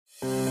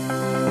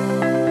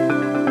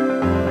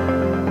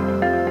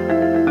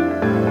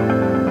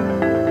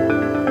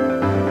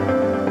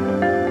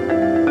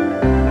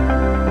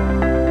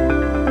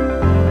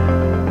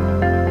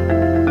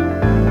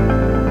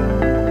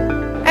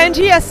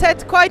ENGIE has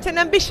set quite an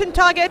ambitious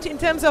target in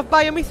terms of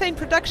biomethane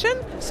production.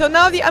 So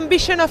now the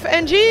ambition of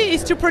ENGIE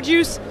is to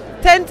produce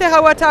 10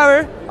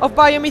 terawatt-hour of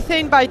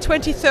biomethane by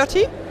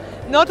 2030,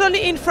 not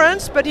only in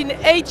France but in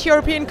 8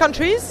 European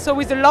countries, so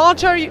with a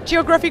larger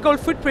geographical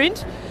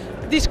footprint.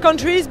 These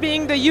countries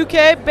being the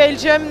UK,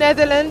 Belgium,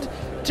 Netherlands,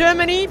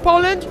 Germany,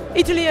 Poland,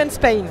 Italy and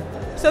Spain.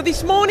 So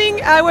this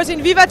morning I was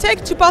in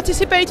VIVATECH to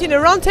participate in a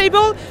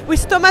roundtable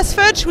with Thomas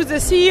Fudge, who's the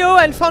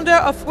CEO and founder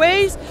of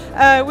Waze,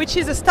 which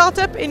is a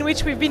startup in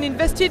which we've been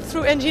invested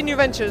through ENGIE New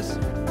Ventures.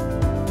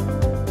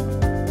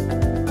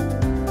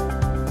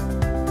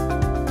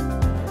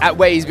 At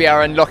Waze, we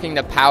are unlocking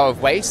the power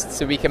of waste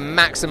so we can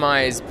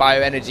maximise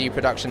bioenergy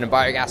production and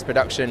biogas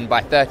production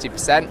by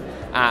 30%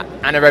 at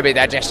anaerobic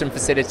digestion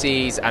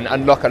facilities and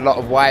unlock a lot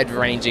of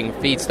wide-ranging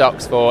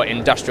feedstocks for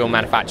industrial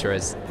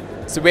manufacturers.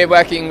 So we're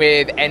working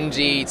with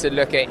ENGIE to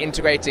look at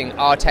integrating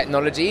our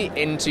technology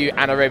into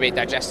anaerobic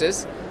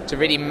digesters to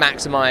really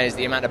maximise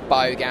the amount of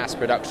biogas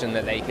production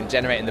that they can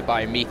generate in the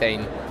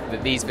biomethane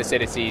that these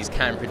facilities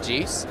can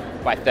produce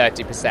by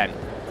 30%.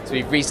 So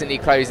we've recently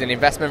closed an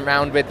investment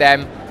round with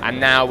them, and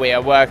now we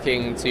are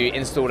working to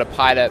install a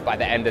pilot by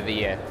the end of the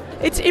year.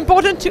 It's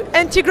important to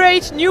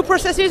integrate new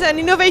processes and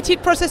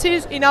innovative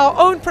processes in our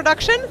own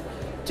production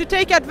to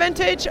take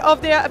advantage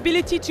of their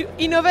ability to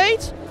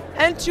innovate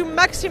and to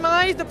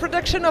maximize the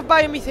production of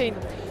biomethane.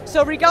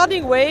 So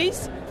regarding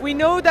Waze, we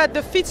know that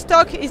the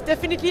feedstock is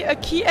definitely a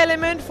key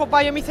element for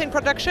biomethane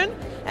production,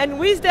 and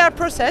with their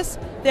process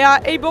they are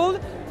able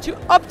to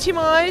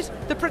optimize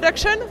the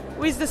production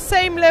with the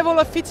same level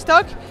of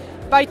feedstock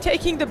by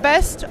taking the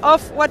best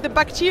of what the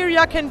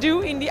bacteria can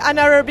do in the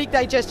anaerobic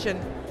digestion.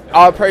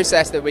 Our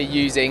process that we're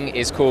using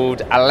is called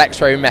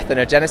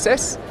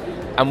electromethanogenesis,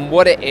 and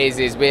what it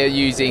is we're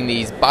using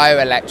these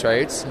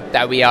bioelectrodes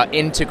that we are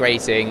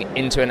integrating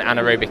into an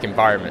anaerobic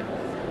environment.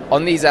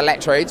 On these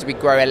electrodes we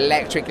grow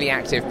electrically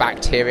active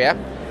bacteria,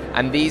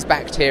 and these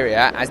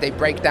bacteria, as they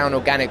break down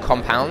organic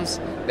compounds,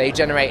 they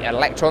generate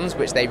electrons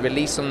which they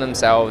release on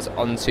themselves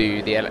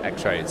onto the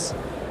electrodes.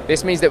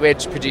 This means that we're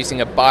producing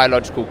a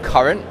biological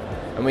current,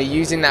 and we're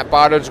using that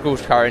biological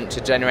current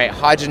to generate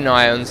hydrogen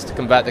ions to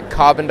convert the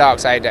carbon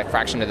dioxide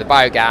fraction of the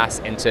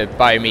biogas into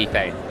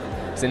biomethane.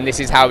 So this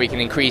is how we can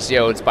increase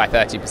yields by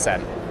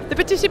 30%. The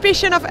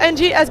participation of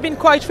ENGIE has been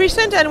quite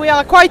recent, and we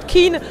are quite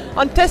keen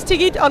on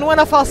testing it on one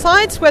of our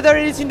sites, whether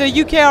it is in the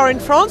UK or in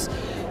France,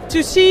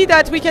 to see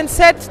that we can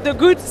set the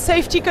good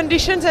safety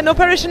conditions and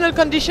operational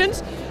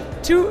conditions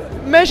to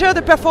measure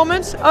the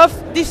performance of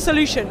this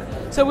solution.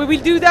 So we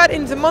will do that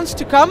in the months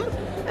to come,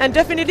 and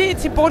definitely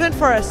it's important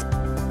for us.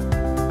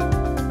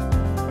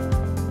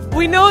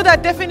 We know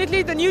that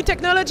definitely the new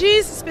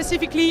technologies,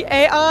 specifically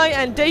AI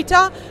and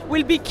data,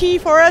 will be key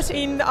for us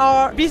in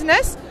our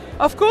business.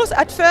 Of course,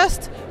 at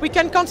first we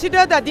can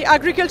consider that the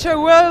agriculture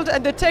world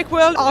and the tech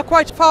world are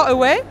quite far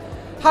away.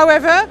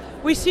 However,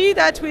 we see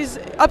that with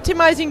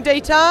optimizing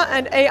data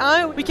and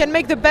AI, we can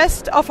make the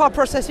best of our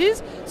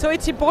processes. So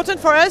it's important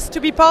for us to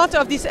be part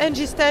of this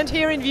ENGIE stand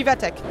here in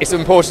VIVATECH. It's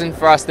important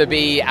for us to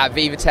be at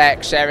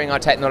VIVATECH, sharing our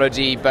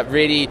technology, but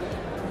really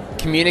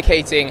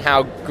communicating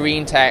how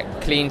green tech,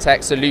 clean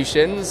tech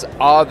solutions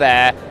are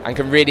there and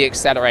can really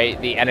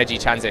accelerate the energy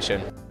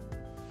transition.